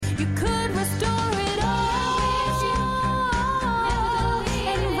you could restore it all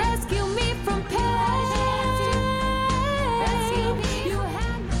and rescue me from pain.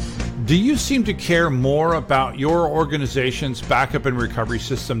 Do you seem to care more about your organization's backup and recovery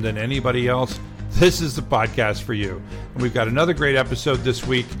system than anybody else? This is the podcast for you. And we've got another great episode this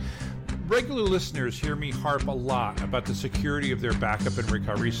week. Regular listeners hear me harp a lot about the security of their backup and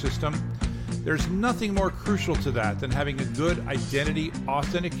recovery system. There's nothing more crucial to that than having a good identity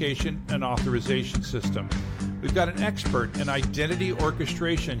authentication and authorization system. We've got an expert in identity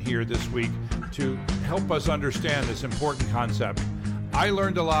orchestration here this week to help us understand this important concept. I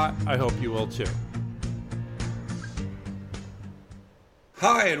learned a lot. I hope you will too.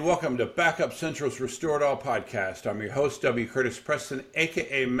 Hi, and welcome to Backup Central's Restore It All podcast. I'm your host, W. Curtis Preston,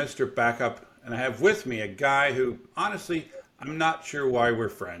 aka Mr. Backup, and I have with me a guy who, honestly, I'm not sure why we're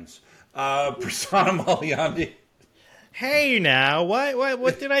friends. Prasanna Malaiyandi. Hey now,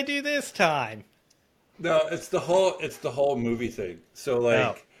 what did I do this time? No, it's the whole movie thing. So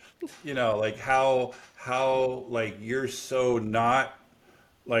like, you know, like how like you're so not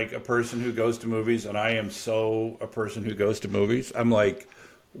like a person who goes to movies, and I am so a person who goes to movies. I'm like,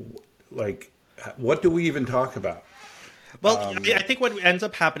 what do we even talk about? Well, I think what ends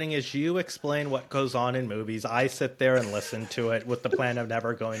up happening is you explain what goes on in movies. I sit there and listen to it with the plan of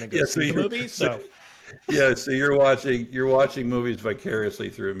never going to go see the movie. So you're watching movies vicariously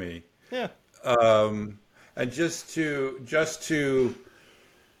through me. Yeah. And just to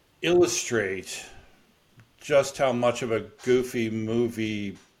illustrate just how much of a goofy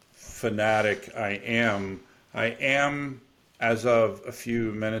movie fanatic I am, as of a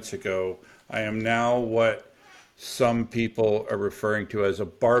few minutes ago, I am now what some people are referring to as a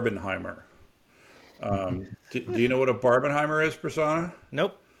Barbenheimer. Do you know what a Barbenheimer is, Prasanna?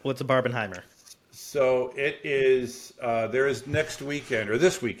 Nope. What's a Barbenheimer? So it is, there is next weekend, or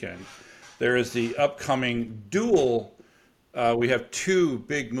this weekend, there is the upcoming dual. We have two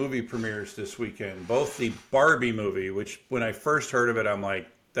big movie premieres this weekend. Both the Barbie movie, which when I first heard of it, I'm like,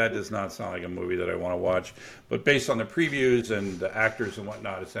 that does not sound like a movie that I want to watch. But based on the previews and the actors and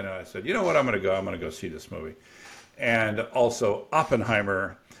whatnot, I said, you know what, I'm going to go see this movie. And also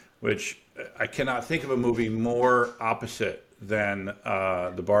Oppenheimer, which I cannot think of a movie more opposite than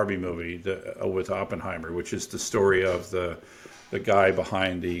the Barbie movie with Oppenheimer, which is the story of the guy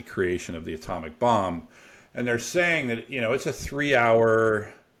behind the creation of the atomic bomb. And they're saying that, you know, it's a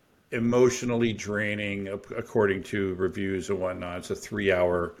 3-hour, emotionally draining, according to reviews and whatnot. It's a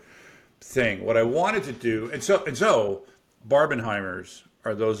 3-hour thing. What I wanted to do, and so Barbenheimers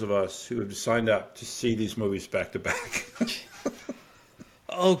are those of us who have signed up to see these movies back to back.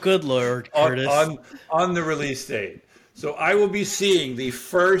 Oh, good Lord, Curtis. On the release date. So I will be seeing the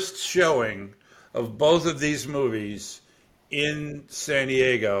first showing of both of these movies in San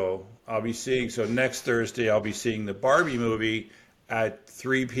Diego. I'll be seeing, so next Thursday, I'll be seeing the Barbie movie at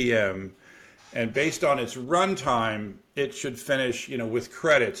 3 p.m. And based on its runtime, it should finish, you know, with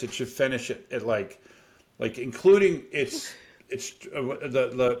credits, it should finish at like including its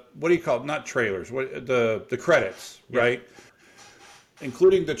the what do you call it? Not trailers, the credits, right?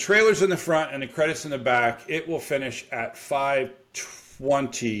 Including the trailers in the front and the credits in the back, it will finish at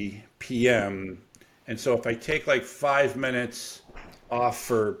 5:20 p.m. And so if I take like 5 minutes off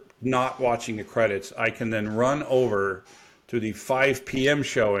for not watching the credits, I can then run over to the 5 p.m.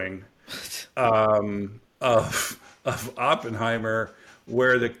 showing of Oppenheimer,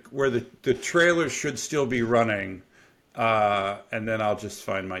 where the trailers should still be running, and then I'll just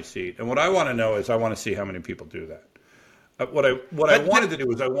find my seat. And what I want to know is, I want to see how many people do that. What I wanted to do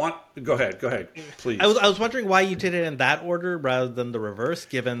was go ahead, please. I was wondering why you did it in that order rather than the reverse,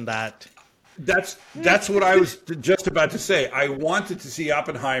 given that. That's what I was just about to say. I wanted to see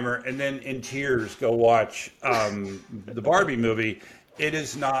Oppenheimer and then in tears go watch the Barbie movie. It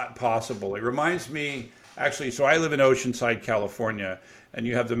is not possible. It reminds me, actually, so I live in Oceanside, California, and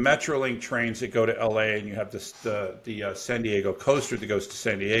you have the Metrolink trains that go to LA, and you have the San Diego coaster that goes to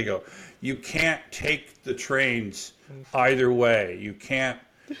San Diego. You can't take the trains either way. You can't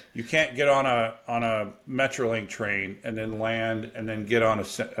get on a Metrolink train and then land and then get on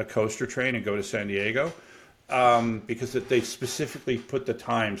a coaster train and go to San Diego, because they specifically put the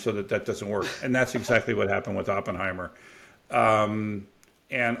time so that doesn't work. And that's exactly what happened with Oppenheimer. And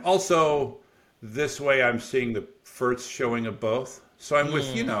also, this way I'm seeing the first showing of both. So I'm with,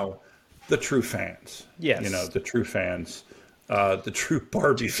 the true fans. Yes. The true fans, the true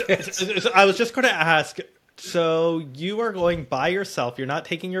Barbie fans. So I was just going to ask, so you are going by yourself. You're not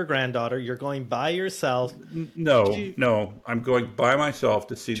taking your granddaughter. You're going by yourself. No. I'm going by myself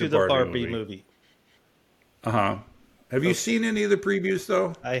to see the Barbie movie. movie. Uh-huh. Have you seen any of the previews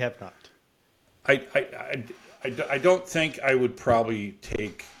though? I have not. I don't think I would probably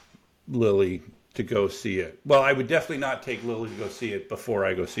take Lily to go see it. Well, I would definitely not take Lily to go see it before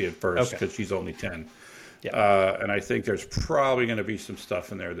I go see it first because she's only 10. Yeah. And I think there's probably going to be some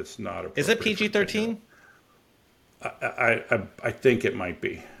stuff in there that's not appropriate. Is it PG-13? I think it might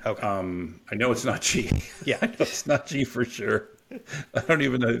be. Okay. I know it's not G. Yeah. I know it's not G for sure. I don't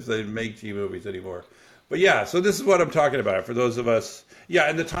even know if they make G movies anymore. But yeah, so this is what I'm talking about for those of us. Yeah,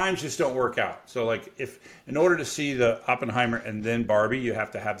 and the times just don't work out. So like if in order to see the Oppenheimer and then Barbie, you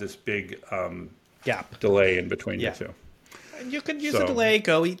have to have this big Gap. delay in between the two. You could use a delay,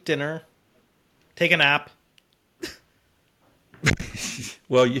 go eat dinner, take a nap.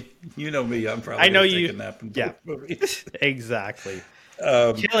 Well, you know me. I'm probably going to take a nap and both movies. Exactly.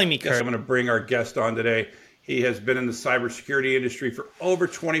 Killing me, Kurt. I'm going to bring our guest on today. He has been in the cybersecurity industry for over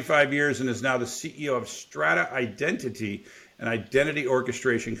 25 years and is now the CEO of Strata Identity, an identity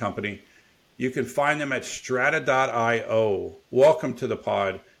orchestration company. You can find them at strata.io. Welcome to the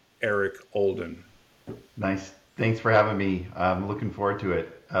pod, Eric Olden. Nice. Thanks for having me. I'm looking forward to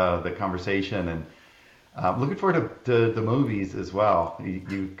it, the conversation, and I'm looking forward to the movies as well.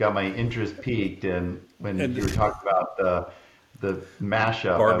 You got my interest peaked, and when you were talking about the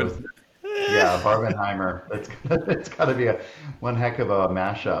mashup, Barbenheimer. It's got to be one heck of a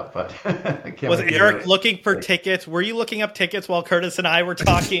mashup. But I can't. Was Eric looking for tickets? Were you looking up tickets while Curtis and I were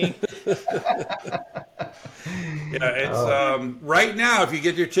talking? Yeah, it's right now. If you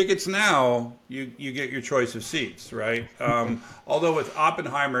get your tickets now, you get your choice of seats, right? Although with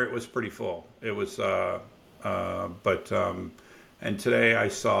Oppenheimer, it was pretty full. It was, and today I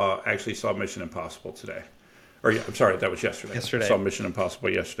actually saw Mission Impossible today. I'm sorry, that was yesterday. I saw Mission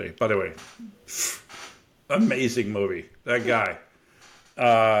Impossible yesterday. By the way, amazing movie. That guy.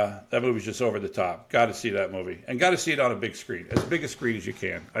 That movie's just over the top. Got to see that movie. And got to see it on a big screen. As big a screen as you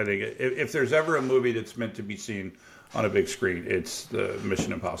can. I think if there's ever a movie that's meant to be seen on a big screen, it's the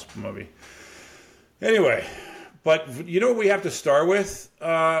Mission Impossible movie. Anyway, but you know what we have to start with,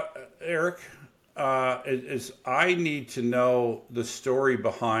 Eric? Is I need to know the story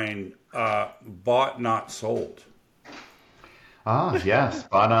behind Bought Not Sold. Yes,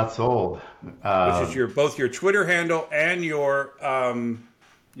 Bought Not Sold. Which is both your Twitter handle and your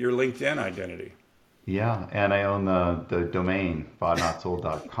LinkedIn identity. Yeah, and I own the domain,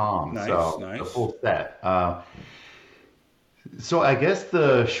 boughtnotsold.com. Nice, so nice. The full set. So I guess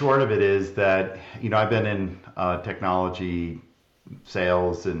the short of it is that, I've been in technology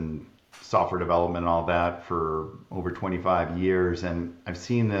sales and software development and all that for over 25 years. And I've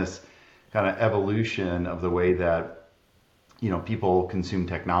seen this kind of evolution of the way that, people consume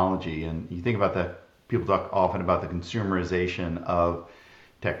technology. And you think about people talk often about the consumerization of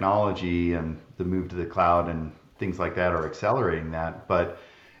technology and the move to the cloud and things like that are accelerating that. But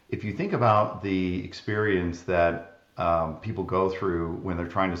if you think about the experience that people go through when they're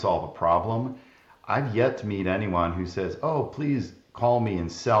trying to solve a problem, I've yet to meet anyone who says, "Oh, please call me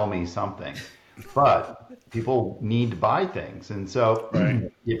and sell me something." But people need to buy things. And so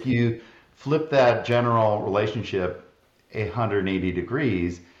if you flip that general relationship 180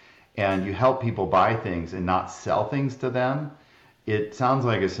 degrees and you help people buy things and not sell things to them, it sounds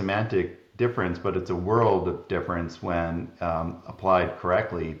like a semantic difference, but it's a world of difference when applied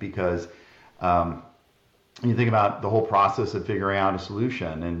correctly, because you think about the whole process of figuring out a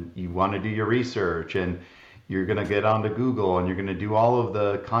solution, and you want to do your research, and you're going to get onto Google, and you're going to do all of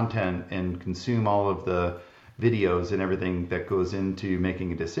the content and consume all of the videos and everything that goes into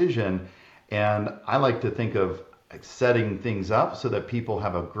making a decision. And I like to think of setting things up so that people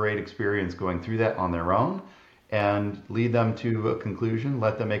have a great experience going through that on their own and lead them to a conclusion,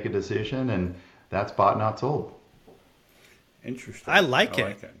 let them make a decision, and that's Bought Not Sold. Interesting. I like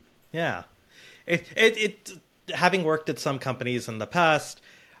it. Yeah. It having worked at some companies in the past,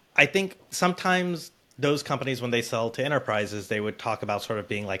 I think sometimes those companies, when they sell to enterprises, they would talk about sort of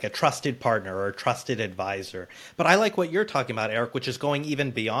being like a trusted partner or a trusted advisor. But I like what you're talking about, Eric, which is going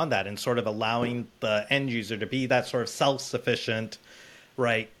even beyond that and sort of allowing the end user to be that sort of self-sufficient,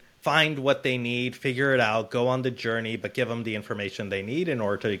 right? Find what they need, figure it out, go on the journey, but give them the information they need in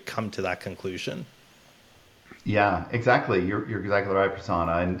order to come to that conclusion. Yeah, exactly. You're exactly right,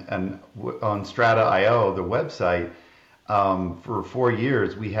 Prasanna. And on Strata.io, the website, for 4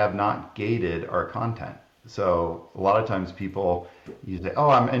 years, we have not gated our content. So a lot of times people, you say, "Oh,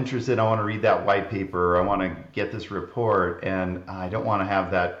 I'm interested. I want to read that white paper. I want to get this report, and I don't want to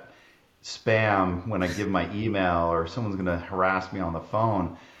have that spam when I give my email, or someone's going to harass me on the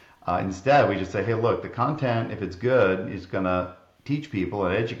phone." Instead, we just say, "Hey, look, the content, if it's good, is going to teach people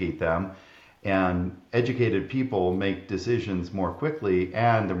and educate them. And educated people make decisions more quickly,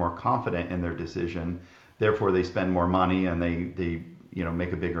 and they're more confident in their decision. Therefore, they spend more money, and they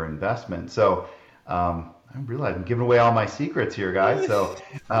make a bigger investment. So I realize I'm giving away all my secrets here, guys. So,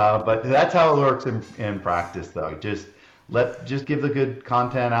 but that's how it works in practice, though. Just give the good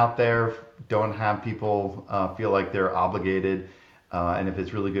content out there. Don't have people feel like they're obligated. And if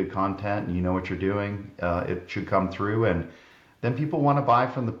it's really good content and you know what you're doing, it should come through. And then people want to buy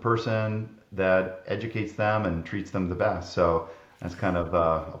from the person that educates them and treats them the best. So that's kind of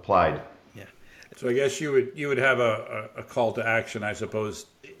applied. Yeah. So I guess you would have a call to action, I suppose,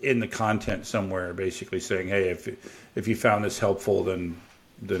 in the content somewhere, basically saying, hey, if you found this helpful, then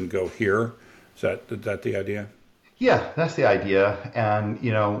go here. Is that the idea? Yeah, that's the idea. And,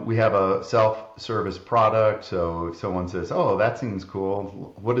 we have a self-service product. So if someone says, oh, that seems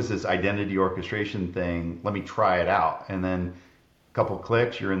cool, what is this identity orchestration thing? Let me try it out. And then a couple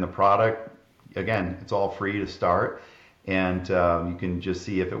clicks, you're in the product. Again, it's all free to start. And you can just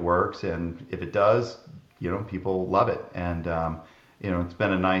see if it works. And if it does, people love it. And, it's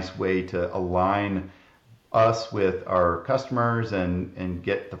been a nice way to align us with our customers and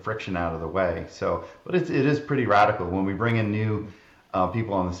get the friction out of the way. So, but it is pretty radical. When we bring in new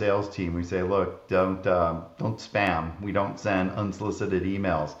people on the sales team, we say, look, don't spam. We don't send unsolicited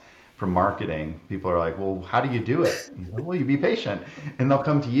emails from marketing. People are like, well, how do you do it? Well, you be patient, and they'll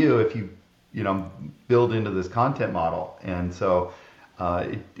come to you if you build into this content model. And so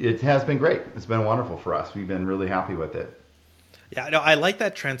it has been great. It's been wonderful for us. We've been really happy with it. Yeah, no, I like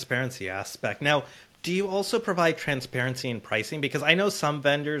that transparency aspect. Now, do you also provide transparency in pricing? Because I know some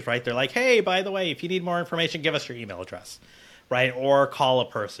vendors, right, they're like, hey, by the way, if you need more information, give us your email address, right? Or call a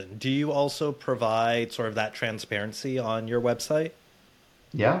person. Do you also provide sort of that transparency on your website?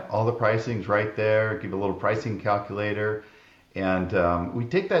 Yeah, all the pricing's right there. Give a little pricing calculator. And we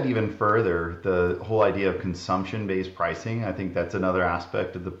take that even further, the whole idea of consumption-based pricing. I think that's another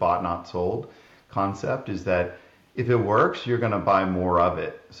aspect of the bought not sold concept, is that if it works, you're going to buy more of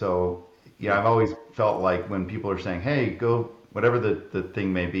it. So yeah, I've always felt like when people are saying, hey, go, whatever the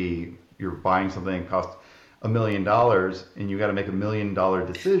thing may be, you're buying something that costs $1 million and you got to make $1 million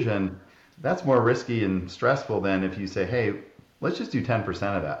decision, that's more risky and stressful than if you say, hey, let's just do 10%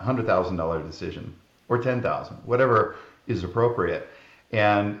 of that, $100,000 decision, or 10,000, whatever is appropriate,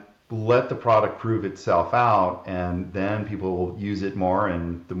 and let the product prove itself out, and then people will use it more,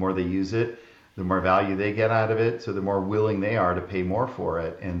 and the more they use it, the more value they get out of it, so the more willing they are to pay more for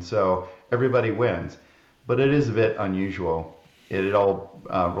it. And so everybody wins. But it is a bit unusual. It all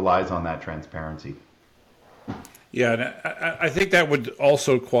relies on that transparency. Yeah, and I think that would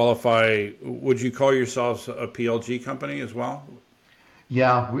also qualify. Would you call yourselves a PLG company as well?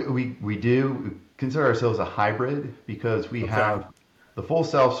 Yeah, we do. We consider ourselves a hybrid because we have the full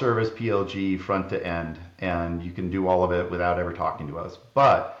self-service PLG front to end, and you can do all of it without ever talking to us.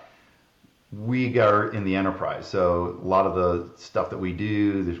 But we are in the enterprise, so a lot of the stuff that we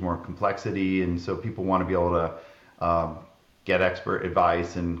do, there's more complexity, and so people want to be able to get expert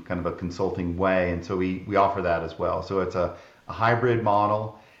advice in kind of a consulting way, and so we offer that as well. So it's a hybrid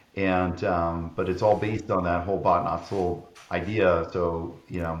model, and but it's all based on that whole bought not sold idea. So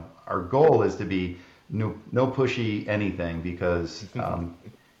our goal is to be no pushy anything, because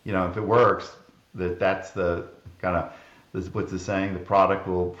if it works, that's the kind of, what's the saying? The product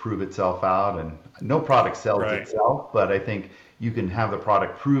will prove itself out, and no product sells itself, but I think you can have the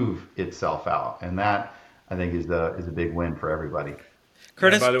product prove itself out, and that I think is a big win for everybody.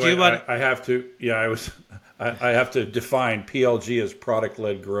 Curtis, by the way, I have to. Yeah, I have to define PLG as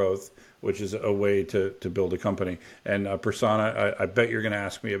product-led growth, which is a way to build a company. And Prasanna, I bet you're going to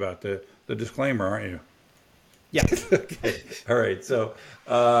ask me about the disclaimer, aren't you? Yeah. Okay. All right. So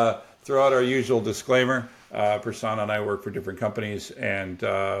throw out our usual disclaimer. Prasanna and I work for different companies, and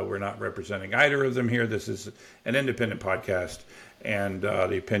we're not representing either of them here. This is an independent podcast, and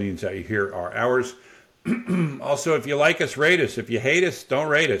the opinions that you hear are ours. Also, if you like us, rate us. If you hate us, don't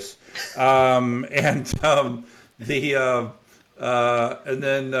rate us. And then if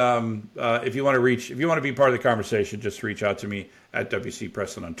you want to be part of the conversation, just reach out to me at WC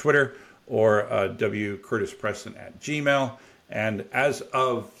Preston on Twitter, or wcurtispreston@gmail. And as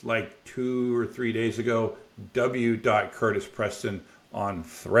of like 2 or 3 days ago, w.curtispreston on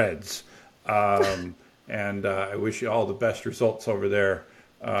Threads. And I wish you all the best results over there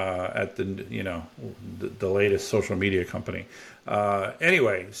at the latest social media company.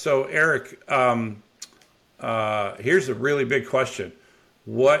 Anyway, so Eric, here's a really big question.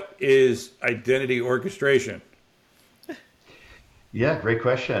 What is identity orchestration? Yeah, great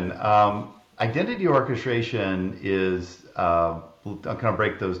question. Identity orchestration is I'll kind of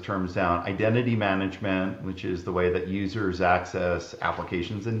break those terms down. Identity management, which is the way that users access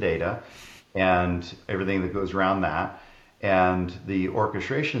applications and data and everything that goes around that. And the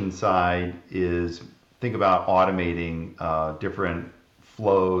orchestration side is think about automating different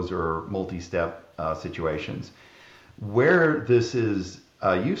flows or multi-step situations. Where this is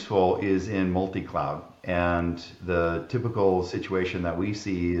useful is in multi-cloud. And the typical situation that we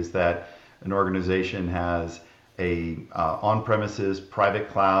see is that an organization has a on-premises private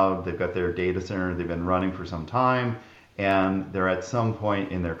cloud. They've got their data center they've been running for some time, and they're at some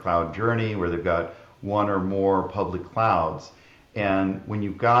point in their cloud journey where they've got one or more public clouds. And when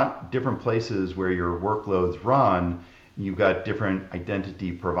you've got different places where your workloads run, you've got different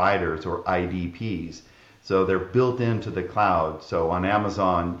identity providers or IDPs. So they're built into the cloud. So on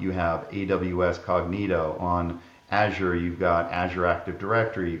Amazon, you have AWS Cognito. On Azure, you've got Azure Active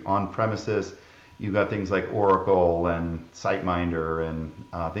Directory. On premises, you've got things like Oracle and SiteMinder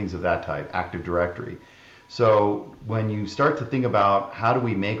and things of that type, Active Directory. So when you start to think about how do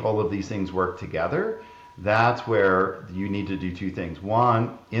we make all of these things work together, that's where you need to do two things.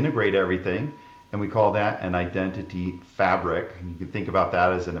 One, integrate everything, and we call that an identity fabric. You can think about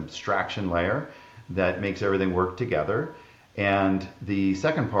that as an abstraction layer that makes everything work together. And the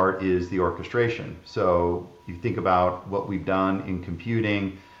second part is the orchestration. So you think about what we've done in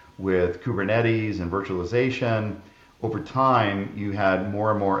computing with Kubernetes and virtualization. Over time, you had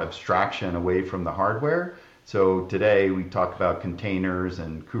more and more abstraction away from the hardware. So today we talk about containers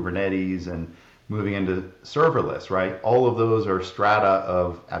and Kubernetes and moving into serverless, right? All of those are strata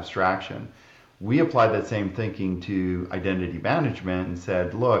of abstraction. We applied that same thinking to identity management and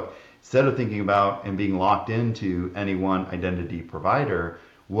said, look, instead of thinking about and being locked into any one identity provider,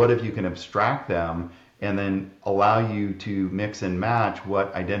 what if you can abstract them and then allow you to mix and match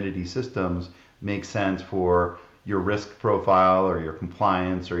what identity systems make sense for your risk profile or your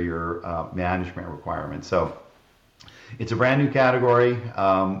compliance or your management requirements. So it's a brand new category.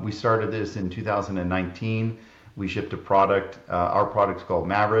 We started this in 2019. We shipped a product. Our product's called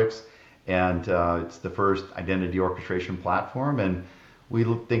Mavericks, and it's the first identity orchestration platform. And we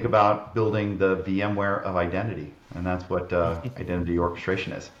think about building the VMware of identity, and that's what identity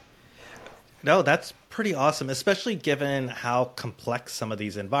orchestration is. No, that's pretty awesome, especially given how complex some of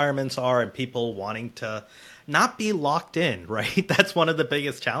these environments are and people wanting to not be locked in, right? That's one of the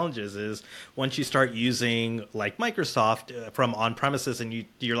biggest challenges is once you start using like Microsoft from on-premises and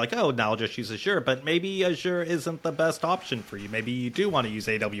you're like, oh, now I'll just use Azure, but maybe Azure isn't the best option for you. Maybe you do want to use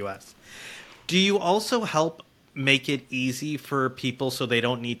AWS. Do you also help make it easy for people so they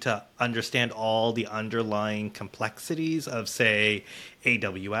don't need to understand all the underlying complexities of, say,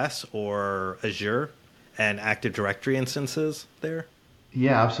 AWS or Azure and Active Directory instances there?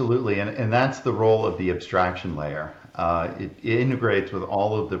 Yeah, absolutely. And that's the role of the abstraction layer. It integrates with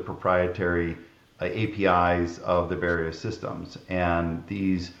all of the proprietary APIs of the various systems. And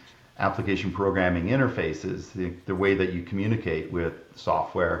these application programming interfaces, the way that you communicate with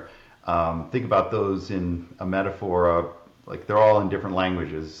software, think about those in a metaphor of like they're all in different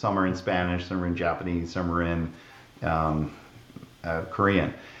languages. Some are in Spanish, some are in Japanese, some are in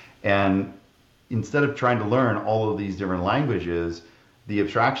Korean. And instead of trying to learn all of these different languages, the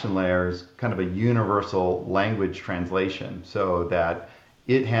abstraction layer is kind of a universal language translation so that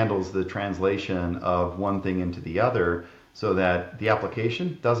it handles the translation of one thing into the other so that the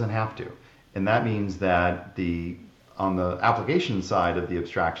application doesn't have to. And that means that on the application side of the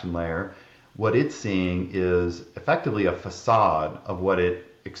abstraction layer, what it's seeing is effectively a facade of what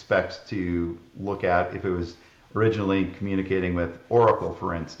it expects to look at if it was originally communicating with Oracle,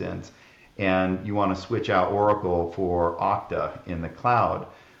 for instance, and you want to switch out Oracle for Okta in the cloud.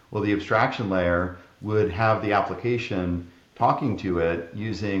 Well, the abstraction layer would have the application talking to it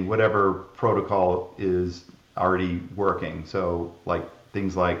using whatever protocol is already working. So like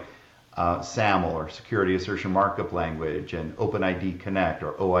things like SAML or Security Assertion Markup Language and OpenID Connect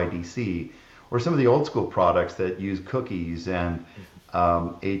or OIDC, or some of the old school products that use cookies and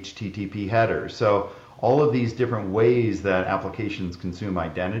HTTP headers. So all of these different ways that applications consume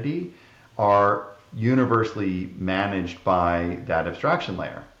identity are universally managed by that abstraction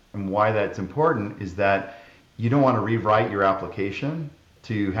layer. And why that's important is that you don't want to rewrite your application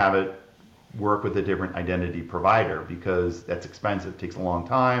to have it work with a different identity provider because that's expensive, takes a long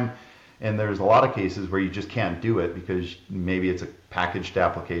time. And there's a lot of cases where you just can't do it because maybe it's a packaged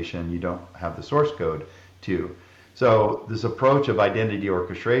application you don't have the source code to. So this approach of identity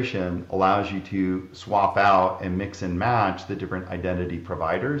orchestration allows you to swap out and mix and match the different identity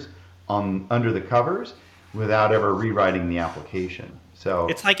providers under the covers without ever rewriting the application. So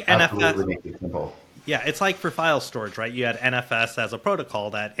it's like absolutely NFS. make it simple. Yeah, it's like for file storage, right? You had NFS as a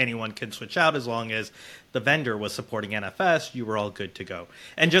protocol that anyone can switch out as long as the vendor was supporting NFS, you were all good to go.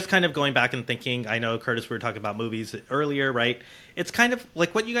 And just kind of going back and thinking, I know, Curtis, we were talking about movies earlier, right? It's kind of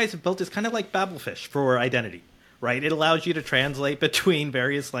like what you guys have built is kind of like Babelfish for identity, right? It allows you to translate between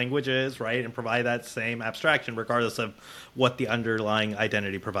various languages, right? And provide that same abstraction regardless of what the underlying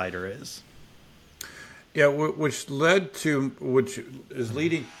identity provider is. Yeah, which is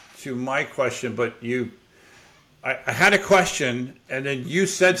leading to my question, but I had a question, and then you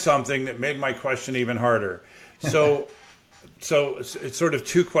said something that made my question even harder. So it's sort of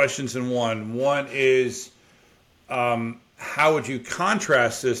two questions in one. One is, how would you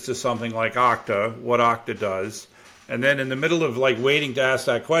contrast this to something like Okta, what Okta does? And then in the middle of like waiting to ask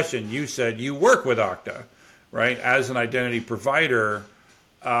that question, you said you work with Okta, right, as an identity provider.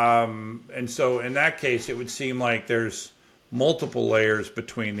 And so in that case, it would seem like there's multiple layers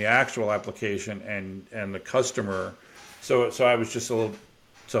between the actual application and the customer. So I was just a little,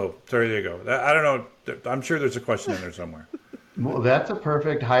 so there you go. I don't know. I'm sure there's a question in there somewhere. Well, that's a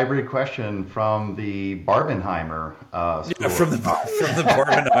perfect hybrid question from the Barbenheimer school. Yeah, from the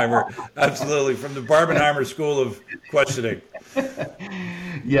Barbenheimer, absolutely, from the Barbenheimer school of questioning.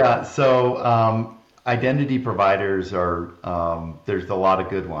 Yeah, so identity providers are, there's a lot of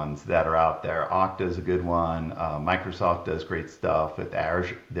good ones that are out there. Okta is a good one. Microsoft does great stuff with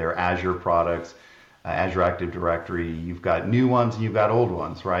their Azure products, Azure Active Directory. You've got new ones and you've got old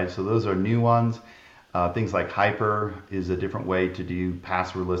ones, right? So those are new ones. Things like Hyper is a different way to do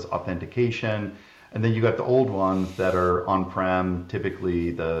passwordless authentication. And then you got the old ones that are on-prem,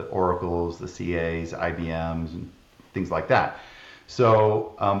 typically the Oracles, the CAs, IBMs, and things like that.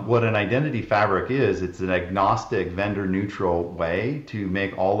 So what an identity fabric is, it's an agnostic, vendor-neutral way to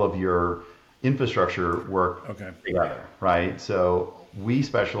make all of your infrastructure work together, right? So we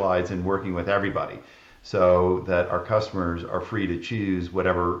specialize in working with everybody so that our customers are free to choose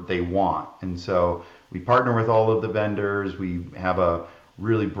whatever they want. And so we partner with all of the vendors. We have a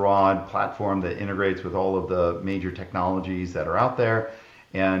really broad platform that integrates with all of the major technologies that are out there.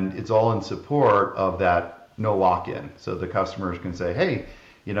 And it's all in support of that no lock-in. So the customers can say, hey,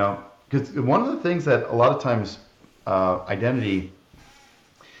 you know, because one of the things that a lot of times identity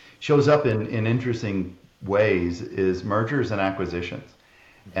shows up in interesting ways is mergers and acquisitions.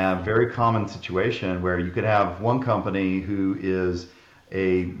 And a very common situation where you could have one company who is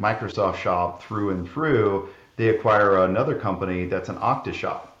a Microsoft shop through and through, they acquire another company that's an Okta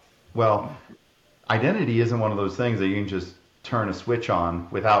shop. Well, identity isn't one of those things that you can just turn a switch on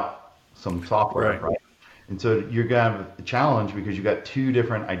without some software, right? And so you're going to have a challenge because you got two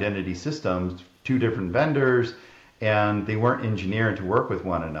different identity systems, two different vendors, and they weren't engineered to work with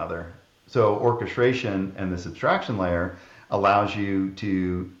one another. So orchestration and this abstraction layer allows you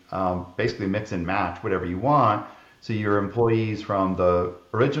to basically mix and match whatever you want. So your employees from the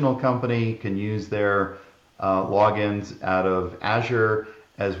original company can use their logins out of Azure,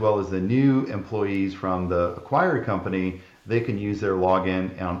 as well as the new employees from the acquired company, they can use their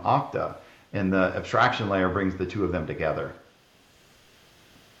login on Okta. And the abstraction layer brings the two of them together.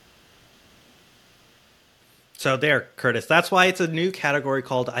 So there, Curtis, that's why it's a new category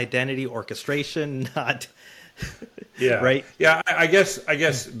called identity orchestration, not... Yeah. Right. Yeah. I guess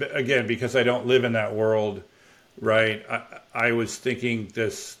again, because I don't live in that world, right? I was thinking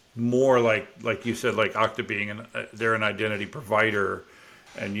this more like you said, like Okta being they're an identity provider,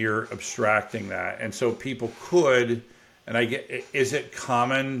 and you're abstracting that, and so people could. And is it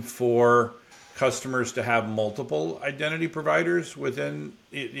common for customers to have multiple identity providers within,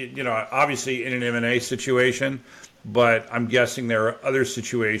 you know, obviously in an M&A situation, but I'm guessing there are other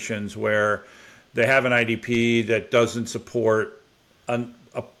situations where they have an IDP that doesn't support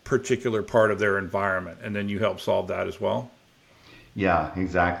a particular part of their environment, and then you help solve that as well? Yeah,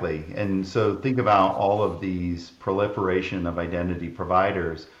 exactly. And so think about all of these proliferation of identity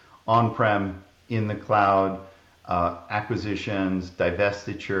providers, on-prem, in the cloud, acquisitions,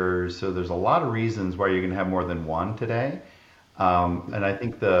 divestitures. So there's a lot of reasons why you're going to have more than one today. And I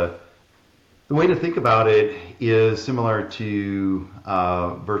think the way to think about it is similar to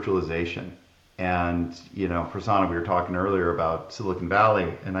virtualization. And, you know, Prasanna, we were talking earlier about Silicon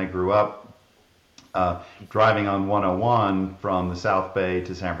Valley, and I grew up driving on 101 from the South Bay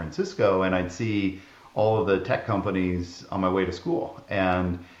to San Francisco, and I'd see all of the tech companies on my way to school.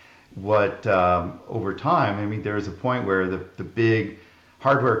 And what over time, I mean, there was a point where the big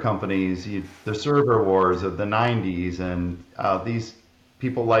hardware companies, the server wars of the 90s, and these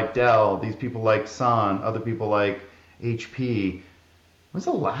people like Dell, these people like Sun, other people like HP. When's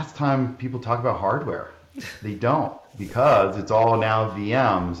the last time people talk about hardware? They don't, because it's all now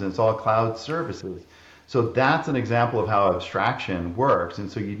VMs and it's all cloud services. So that's an example of how abstraction works.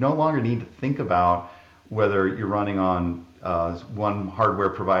 And so you no longer need to think about whether you're running on one hardware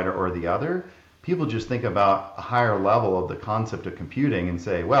provider or the other. People just think about a higher level of the concept of computing and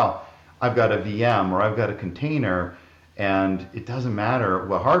say, well, I've got a VM or I've got a container, and it doesn't matter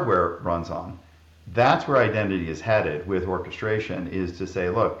what hardware it runs on. That's where identity is headed with orchestration, is to say,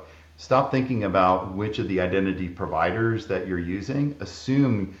 look, stop thinking about which of the identity providers that you're using.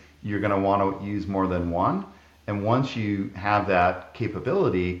 Assume you're going to want to use more than one. And once you have that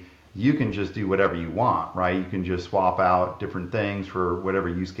capability, you can just do whatever you want, right? You can just swap out different things for whatever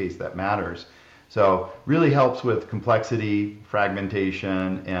use case that matters. So really helps with complexity,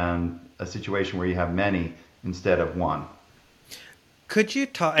 fragmentation, and a situation where you have many instead of one. Could you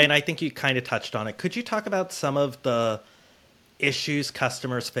talk, and I think you kind of touched on it, could you talk about some of the issues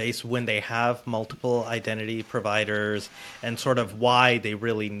customers face when they have multiple identity providers and sort of why they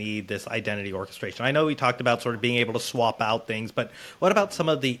really need this identity orchestration? I know we talked about sort of being able to swap out things, but what about some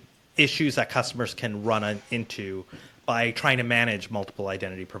of the issues that customers can run into by trying to manage multiple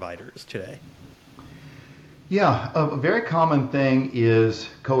identity providers today? Yeah, a very common thing is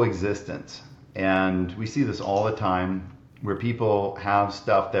coexistence. And we see this all the time where people have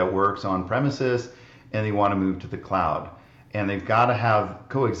stuff that works on premises and they want to move to the cloud. And they've got to have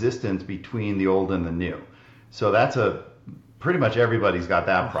coexistence between the old and the new. So that's pretty much everybody's got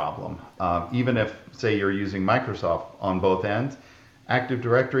that problem. Even if, say, you're using Microsoft on both ends, Active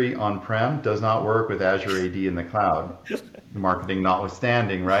Directory on-prem does not work with Azure AD in the cloud. Marketing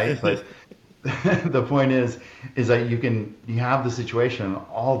notwithstanding, right? But the point is that you have the situation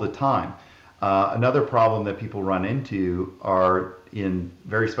all the time. Another problem that people run into are in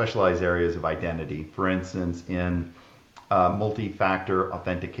very specialized areas of identity. For instance, in multi-factor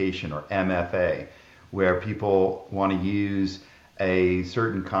authentication, or MFA, where people want to use a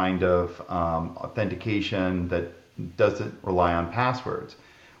certain kind of authentication that doesn't rely on passwords.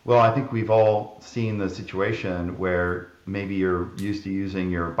 Well, I think we've all seen the situation where maybe you're used to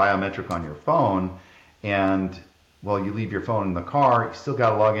using your biometric on your phone, and well, you leave your phone in the car, you still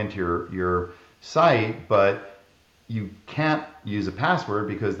got to log into your site, but you can't use a password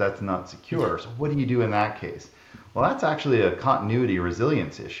because that's not secure. So what do you do in that case? Well, that's actually a continuity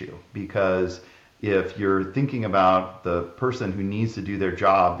resilience issue, because if you're thinking about the person who needs to do their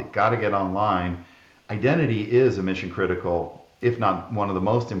job, they got to get online, identity is a mission critical, if not one of the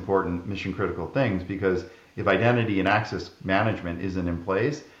most important mission critical things, because if identity and access management isn't in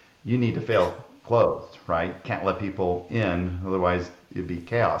place, you need to fail closed, right? Can't let people in, otherwise it'd be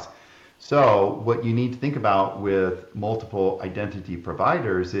chaos. So what you need to think about with multiple identity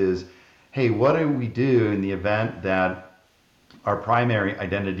providers is, hey, what do we do in the event that our primary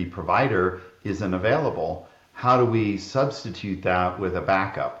identity provider isn't available? How do we substitute that with a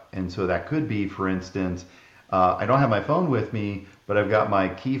backup? And so that could be, for instance, I don't have my phone with me, but I've got my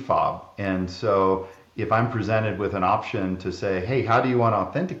key fob. And so if I'm presented with an option to say, hey, how do you want to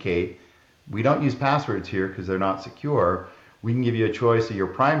authenticate? We don't use passwords here because they're not secure. We can give you a choice of your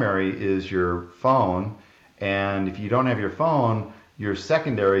primary is your phone. And if you don't have your phone, your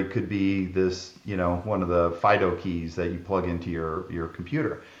secondary could be this, one of the FIDO keys that you plug into your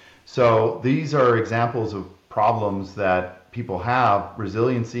computer. So these are examples of problems that people have.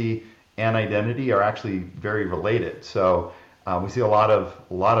 Resiliency and identity are actually very related. So we see a lot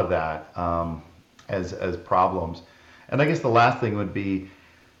of that as problems. And I guess the last thing would be,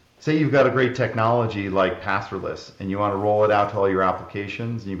 say you've got a great technology like passwordless and you want to roll it out to all your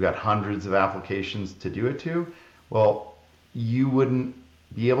applications, and you've got hundreds of applications to do it to. Well, you wouldn't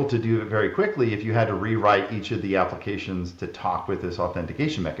be able to do it very quickly if you had to rewrite each of the applications to talk with this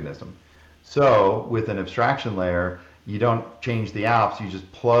authentication mechanism. So with an abstraction layer, you don't change the apps, you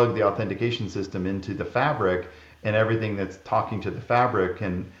just plug the authentication system into the fabric, and everything that's talking to the fabric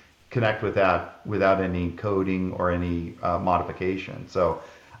can connect with that without any coding or any modification. So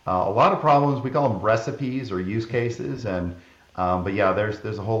a lot of problems, we call them recipes or use cases, and but yeah,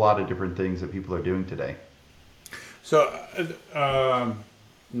 there's a whole lot of different things that people are doing today. So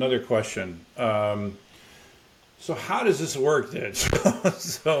another question. So how does this work then?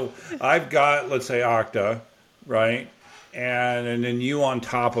 So I've got, let's say, Okta, right? And then you on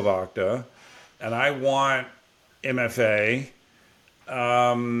top of Okta, and I want MFA.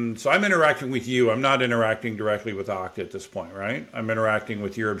 So I'm interacting with you. I'm not interacting directly with Okta at this point, right? I'm interacting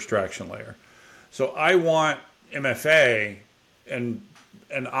with your abstraction layer. So I want MFA, and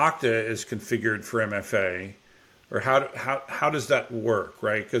Okta is configured for MFA. Or how does that work,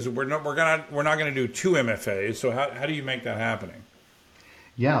 right? Because we're not gonna do two MFAs. So how do you make that happening?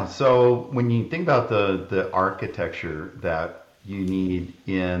 Yeah. So when you think about the architecture that you need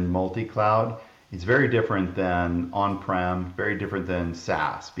in multi-cloud, It's very different than on-prem, very different than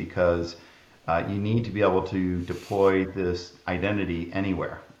SaaS, because you need to be able to deploy this identity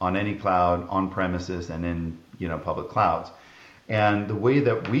anywhere, on any cloud, on premises, and in public clouds. And the way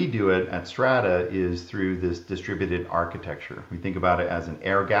that we do it at Strata is through this distributed architecture. We think about it as an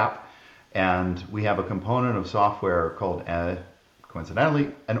air gap, and we have a component of software called,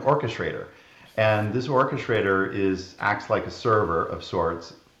 coincidentally, an orchestrator. And this orchestrator acts like a server of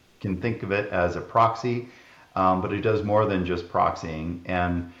sorts. Can think of it as a proxy, but it does more than just proxying.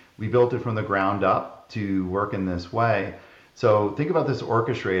 And we built it from the ground up to work in this way. So think about this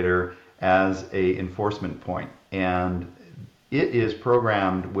orchestrator as a enforcement point, and it is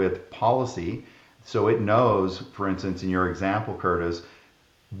programmed with policy. So it knows, for instance, in your example, Curtis,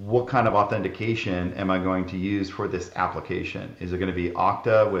 what kind of authentication am I going to use for this application? Is it going to be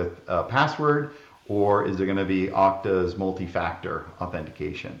Okta with a password, or is it going to be Okta's multi-factor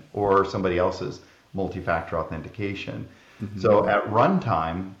authentication, or somebody else's multi-factor authentication? Mm-hmm. So at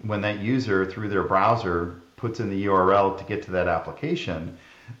runtime, when that user through their browser puts in the URL to get to that application,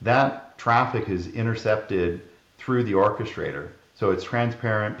 that traffic is intercepted through the orchestrator. So it's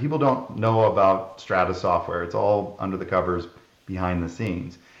transparent. People don't know about Strata software. It's all under the covers, behind the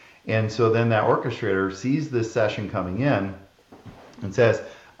scenes. And so then that orchestrator sees this session coming in and says,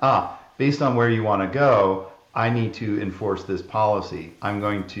 based on where you want to go, I need to enforce this policy. I'm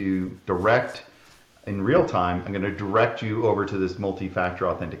going to direct, in real time, I'm going to direct you over to this multi-factor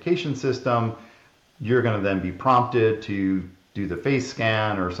authentication system. You're going to then be prompted to do the face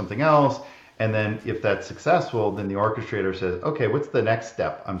scan or something else. And then if that's successful, then the orchestrator says, okay, what's the next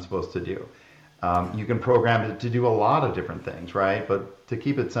step I'm supposed to do? You can program it to do a lot of different things, right? But to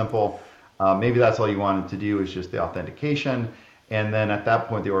keep it simple, maybe that's all you wanted to do is just the authentication. And then at that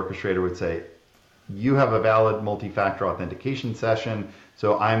point, the orchestrator would say, you have a valid multi-factor authentication session,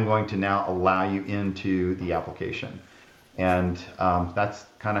 so I'm going to now allow you into the application. And that's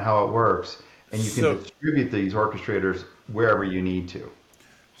kind of how it works. And you can distribute these orchestrators wherever you need to.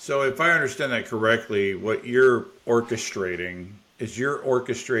 So if I understand that correctly, what you're orchestrating is you're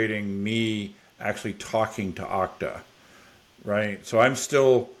orchestrating me actually talking to Okta, right? So I'm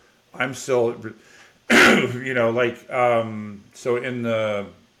still, so in the,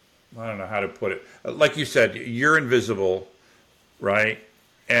 I don't know how to put it. Like you said, you're invisible, right?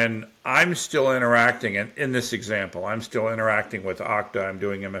 And I'm still interacting, and in this example, I'm still interacting with Okta. I'm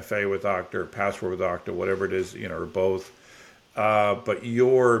doing MFA with Okta, or password with Okta, whatever it is, or both. But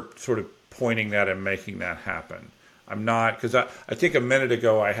you're sort of pointing that and making that happen. I'm not, because I think a minute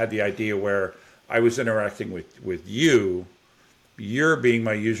ago I had the idea where I was interacting with you. You're being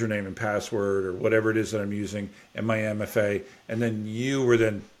my username and password or whatever it is that I'm using and my MFA, and then you were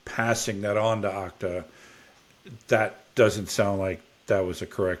then passing that on to Okta. That doesn't sound like that was a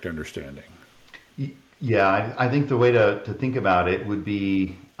correct understanding. Yeah, I think the way to think about it would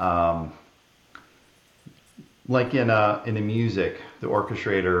be like in a music, the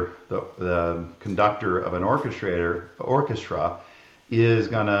orchestrator, the conductor of an orchestra is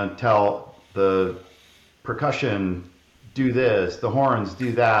going to tell the percussion, do this, the horns,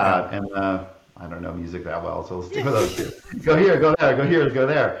 do that, and I don't know music that well, so let's stick with those two. Go here, go there, go here, go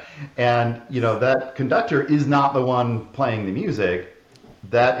there. And, that conductor is not the one playing the music.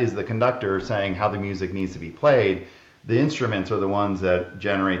 That is the conductor saying how the music needs to be played. The instruments are the ones that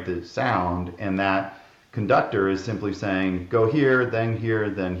generate the sound, and that conductor is simply saying, go here, then here,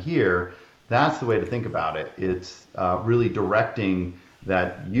 then here. That's the way to think about it. It's really directing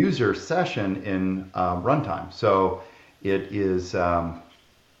that user session in runtime. So it is,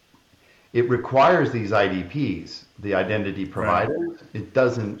 it requires these IDPs, the identity provider. Right. It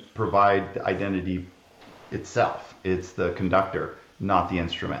doesn't provide the identity itself. It's the conductor, not the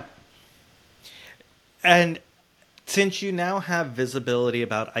instrument. And since you now have visibility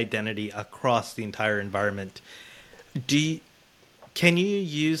about identity across the entire environment, can you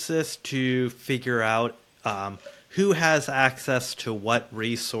use this to figure out who has access to what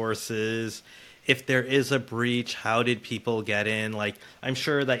resources? If there is a breach, how did people get in? Like, I'm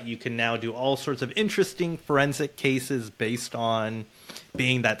sure that you can now do all sorts of interesting forensic cases based on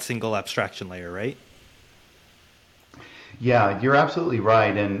being that single abstraction layer, right? Yeah, you're absolutely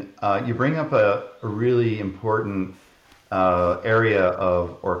right. And you bring up a really important area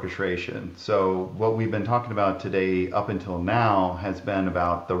of orchestration. So what we've been talking about today up until now has been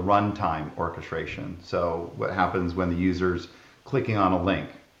about the runtime orchestration. So what happens when the user's clicking on a link.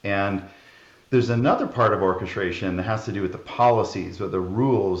 And there's another part of orchestration that has to do with the policies or the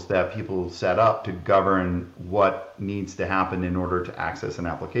rules that people set up to govern what needs to happen in order to access an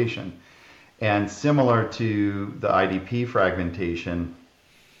application. And similar to the IDP fragmentation,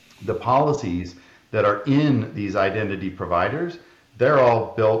 the policies that are in these identity providers, they're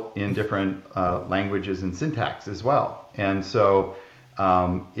all built in different languages and syntax as well. And so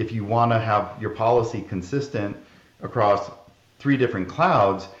if you want to have your policy consistent across 3 different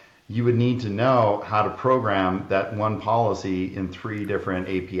clouds, you would need to know how to program that one policy in 3 different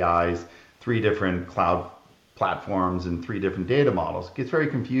APIs, 3 different cloud platforms, and 3 different data models. It gets very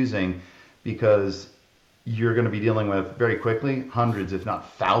confusing because you're going to be dealing with very quickly hundreds, if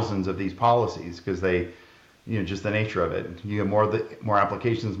not thousands, of these policies because they, just the nature of it. You have more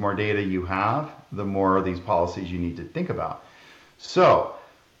applications, more data you have, the more of these policies you need to think about. So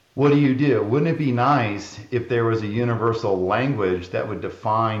what do? Wouldn't it be nice if there was a universal language that would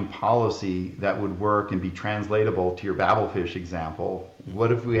define policy that would work and be translatable to your Babelfish example?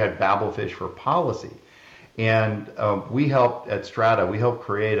 What if we had Babelfish for policy? And we helped at Strata, we helped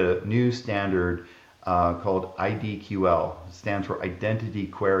create a new standard called IDQL. It stands for Identity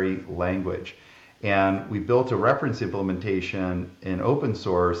Query Language. And we built a reference implementation in open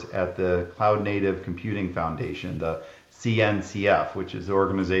source at the Cloud Native Computing Foundation, the CNCF, which is the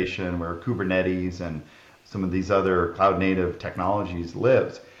organization where Kubernetes and some of these other cloud native technologies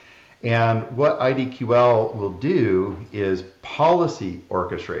lives. And what IDQL will do is policy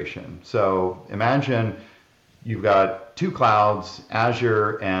orchestration. So imagine you've got 2 clouds,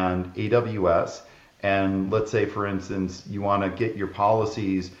 Azure and AWS. And let's say, for instance, you want to get your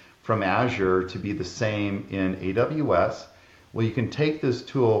policies from Azure to be the same in AWS. Well, you can take this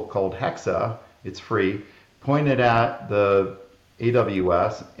tool called Hexa, it's free, point it at the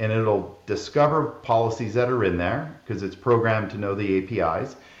AWS, and it'll discover policies that are in there because it's programmed to know the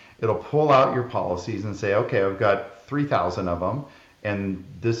APIs. It'll pull out your policies and say, okay, I've got 3,000 of them, and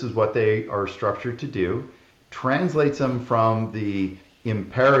this is what they are structured to do. Translates them from the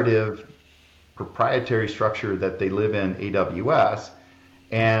imperative proprietary structure that they live in AWS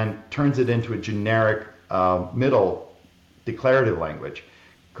and turns it into a generic middle declarative language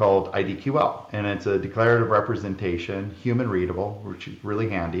called IDQL. And it's a declarative representation, human readable, which is really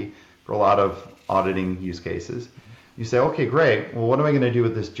handy for a lot of auditing use cases. You say, okay, great. Well, what am I going to do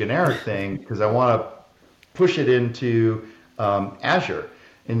with this generic thing? Because I want to push it into Azure.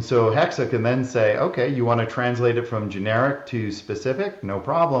 And so Hexa can then say, okay, you want to translate it from generic to specific? No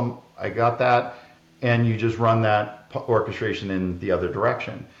problem. I got that. And you just run that orchestration in the other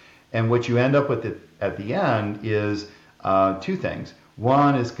direction. And what you end up with at the end is 2 things.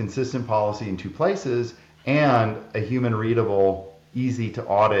 One is consistent policy in 2 places and a human readable, easy to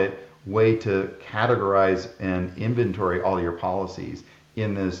audit way to categorize and inventory all your policies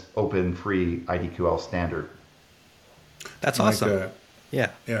in this open free IDQL standard. That's awesome. Like that.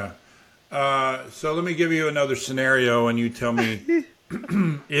 Yeah. Yeah. So let me give you another scenario and you tell me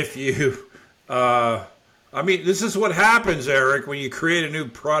if you, this is what happens, Eric, when you create a new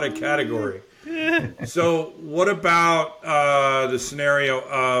product category. So what about the scenario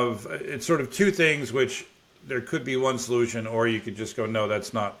of, it's sort of 2 things, which there could be one solution, or you could just go, no,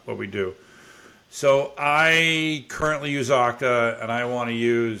 that's not what we do. So I currently use Okta, and I want to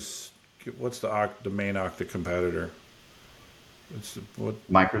use, what's the main Okta competitor?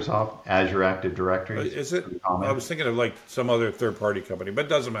 Microsoft Azure Active Directory. Is it? I was thinking of like some other third-party company, but it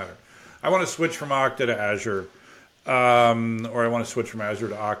doesn't matter. I want to switch from Okta to Azure, or I want to switch from Azure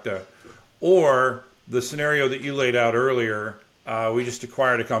to Okta. Or the scenario that you laid out earlier, we just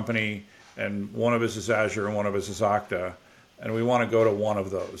acquired a company, and one of us is Azure and one of us is Okta, and we want to go to one of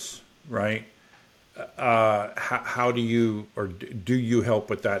those, right? How do you, or do you help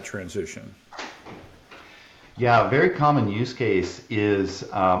with that transition? Yeah, a very common use case is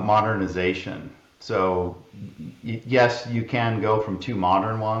modernization. So yes, you can go from 2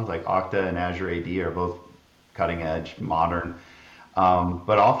 modern ones, like Okta and Azure AD are both cutting edge, modern.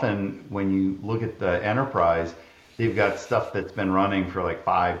 But often when you look at the enterprise, they've got stuff that's been running for like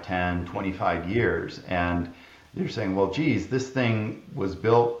 5, 10, 25 years. And they're saying, well, geez, this thing was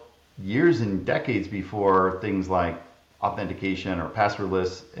built years and decades before things like authentication or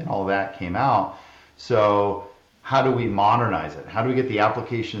passwordless and all that came out. So how do we modernize it? How do we get the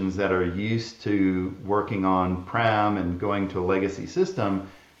applications that are used to working on-prem and going to a legacy system?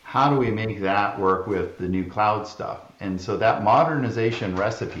 How do we make that work with the new cloud stuff? And so that modernization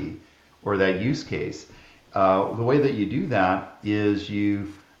recipe or that use case, the way that you do that is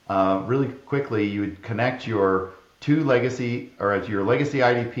you really quickly, you would connect your your legacy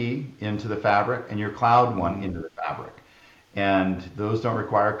IDP into the fabric and your cloud one into the fabric. And those don't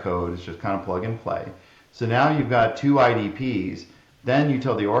require code, it's just kind of plug and play. So now you've got 2 IDPs, then you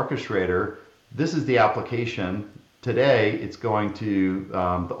tell the orchestrator, this is the application. Today it's going to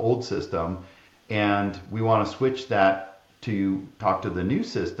the old system, and we want to switch that to talk to the new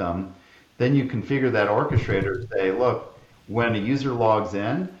system, then you configure that orchestrator to say, look, when a user logs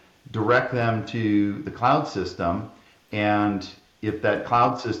in, direct them to the cloud system. And if that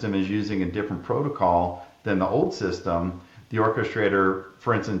cloud system is using a different protocol than the old system, the orchestrator,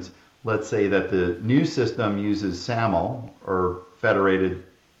 for instance, let's say that the new system uses SAML, or Federated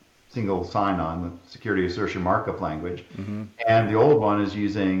Single Sign-On, the Security Assertion Markup Language, and the old one is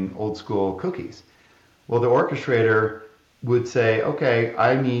using old school cookies. Well, the orchestrator would say, okay,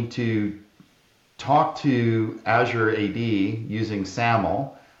 I need to talk to Azure AD using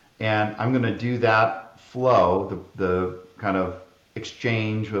SAML, and I'm going to do that flow, the kind of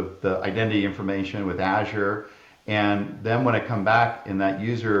exchange of the identity information with Azure. And then when I come back and that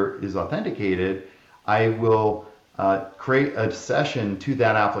user is authenticated, I will create a session to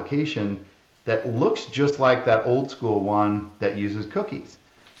that application that looks just like that old school one that uses cookies.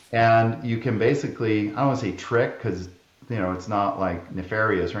 And you can basically, I don't want to say trick, because it's not like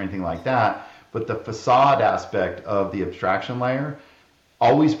nefarious or anything like that, but the facade aspect of the abstraction layer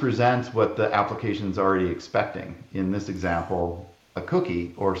always presents what the application's already expecting. In this example, a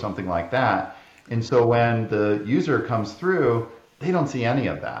cookie or something like that. And so when the user comes through, they don't see any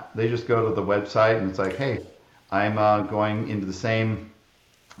of that. They just go to the website and it's like, hey, I'm going into the same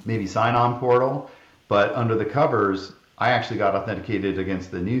maybe sign-on portal, but under the covers, I actually got authenticated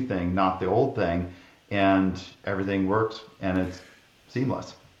against the new thing, not the old thing, and everything works and it's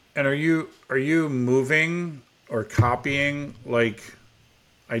seamless. And are you moving or copying like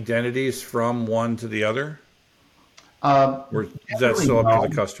identities from one to the other? Or is that still up to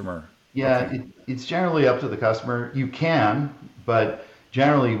the customer? Yeah, okay. It's generally up to the customer. You can, but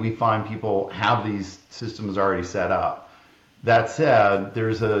generally we find people have these systems already set up. That said,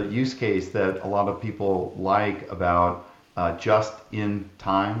 there's a use case that a lot of people like about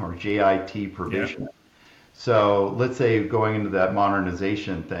just-in-time or JIT provisioning. Yeah. So let's say going into that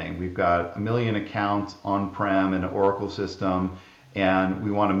modernization thing, we've got 1 million accounts on-prem in an Oracle system, and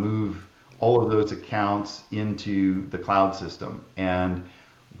we want to move all of those accounts into the cloud system. And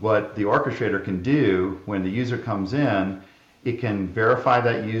what the orchestrator can do when the user comes in, it can verify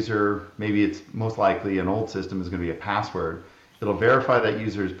that user. Maybe it's most likely an old system is going to be a password. It'll verify that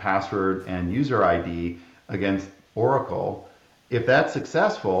user's password and user ID against Oracle. If that's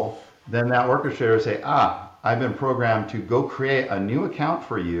successful, then that orchestrator will say, I've been programmed to go create a new account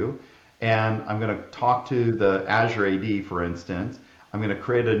for you, and I'm going to talk to the Azure AD, for instance. I'm going to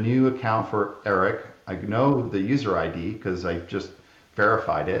create a new account for Eric. I know the user ID because I just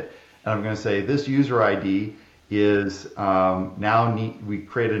verified it. And I'm going to say this user ID is we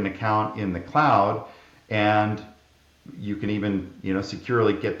created an account in the cloud, and you can even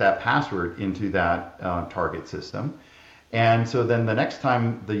securely get that password into that target system. And so then the next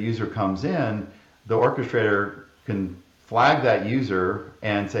time the user comes in, the orchestrator can flag that user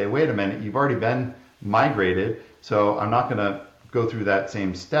and say, wait a minute, you've already been migrated, so I'm not going to go through that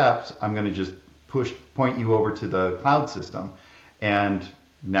same steps. I'm going to just point you over to the cloud system. And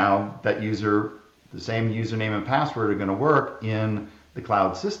now that user, the same username and password are going to work in the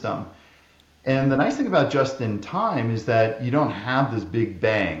cloud system. And the nice thing about just-in-time is that you don't have this big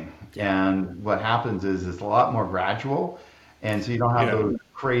bang. And what happens is it's a lot more gradual. And so you don't have those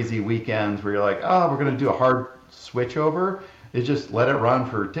crazy weekends where you're like, we're going to do a hard switch over. It's just let it run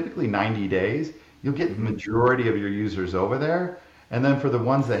for typically 90 days. You'll get the majority of your users over there. And then for the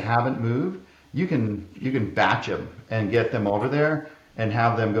ones that haven't moved, you can batch them and get them over there and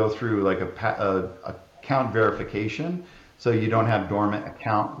have them go through like a account verification, so you don't have dormant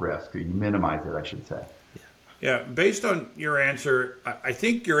account risk, or you minimize it, I should say. Yeah, based on your answer, I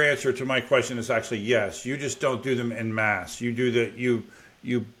think your answer to my question is actually yes. You just don't do them en masse. You do that. You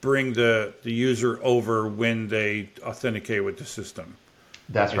bring the user over when they authenticate with the system.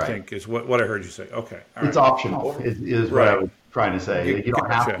 That's right. I think is what I heard you say. Okay, all it's right. optional. Is what I was trying to say. You don't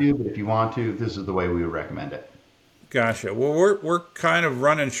have to, but if you want to, this is the way we would recommend it. Gotcha. Well, we're kind of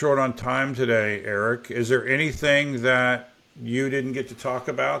running short on time today, Eric. Is there anything that you didn't get to talk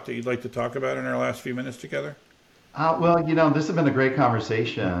about that you'd like to talk about in our last few minutes together? Well, this has been a great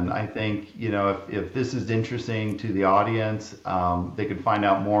conversation. I think, if this is interesting to the audience, they can find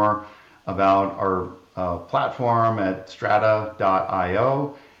out more about our platform at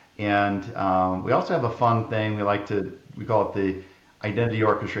strata.io. And we also have a fun thing we call it the Identity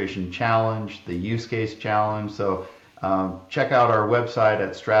Orchestration Challenge, the Use Case Challenge. So check out our website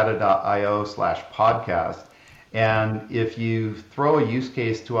at strata.io/podcast. And if you throw a use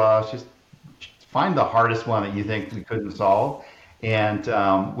case to us, just find the hardest one that you think we couldn't solve. And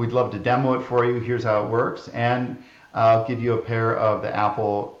we'd love to demo it for you. Here's how it works. And I'll give you a pair of the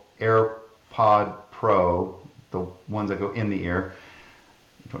Apple AirPod Pro the ones that go in the ear.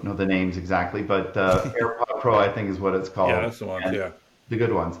 I don't know the names exactly, but AirPod Pro, I think, is what it's called. Yeah, that's the ones. And Yeah. the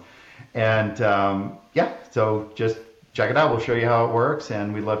good ones. And so just check it out. We'll show you how it works,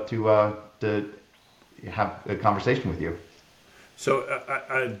 and we'd love to have a conversation with you. So,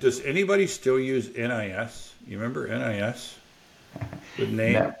 does anybody still use NIS? You remember NIS? The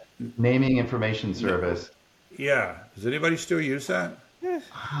name? Naming Information Service. Yeah. Does anybody still use that?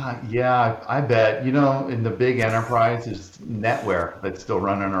 Yeah, I bet. You know, in the big enterprise, there's NetWare that's still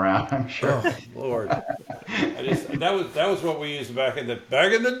running around, I'm sure. Oh, Lord. That was what we used back in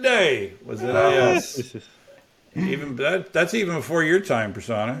the day. Was NIS? Even that's even before your time,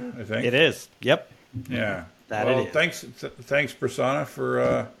 Prasanna, I think. It is. Yep. Yeah. That well, it is. thanks, Prasanna,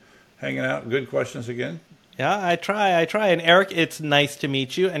 for hanging out. Good questions again. Yeah, I try. And Eric, it's nice to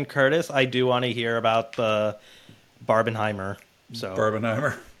meet you. And Curtis, I do want to hear about the Barbenheimer. So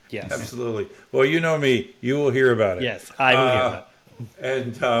Barbenheimer? Yes. Absolutely. Well, you know me. You will hear about it. Yes, I will hear about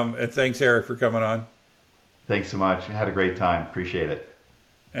it. And thanks, Eric, for coming on. Thanks so much. I had a great time. Appreciate it.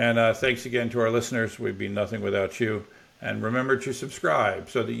 And thanks again to our listeners. We'd be nothing without you. And remember to subscribe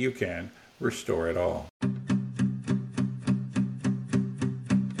so that you can restore it all.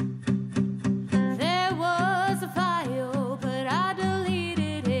 There was a file, but I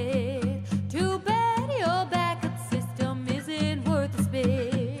deleted it. Too bad your backup system isn't worth a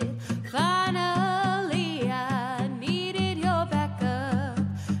spit. Finally, I needed your backup.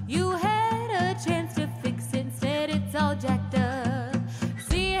 You had a chance to fix it, instead it's all jacked up.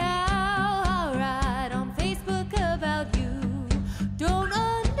 See how I write on Facebook about you. Don't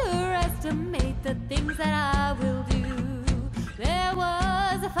underestimate the things that I will do. There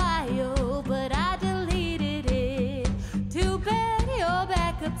was a file, but I deleted it. Too bad your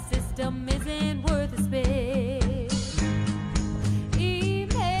backup system isn't worth a spit.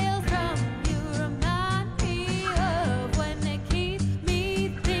 Emails from you remind me of when they keep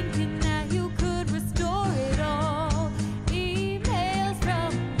me thinking that you could restore it all. Emails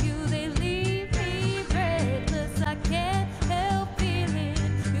from you, they leave me breathless. I can't help feeling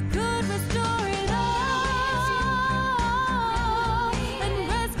you could restore it all and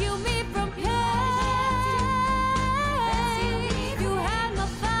rescue me from pain. You had my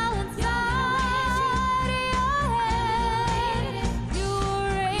file inside your head. You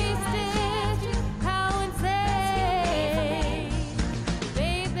erased it. How insane.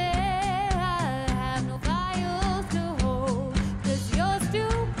 Baby, I have no files to hold, 'cause your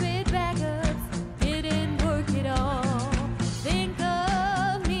stupid backups didn't work at all. Think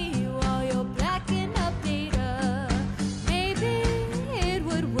of me while you're backing up data. Maybe it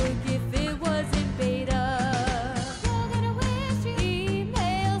would work if it wasn't beta. You're gonna wish you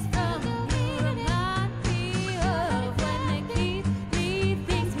emails from you remind me of when they keep me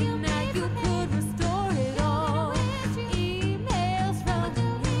thinking that you could restore it all. Emails from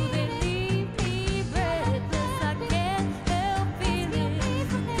you, they leave me breathless. I can't help feeling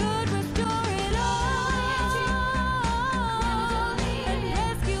you could restore it all and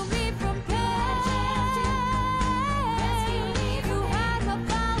rescue me from pain. You had my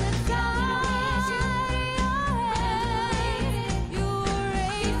file inside your head. You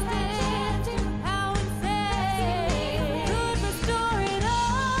erased it. How insane. Could restore it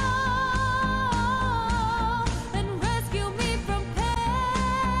all and rescue me from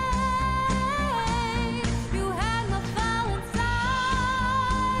pain. You had my file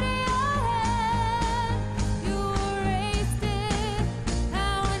inside your head. You erased it.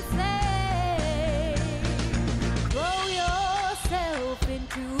 How insane. Throw yourself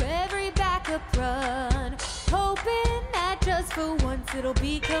into every backup run, hoping that just for once it'll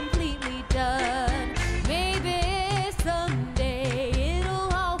be completely done. Maybe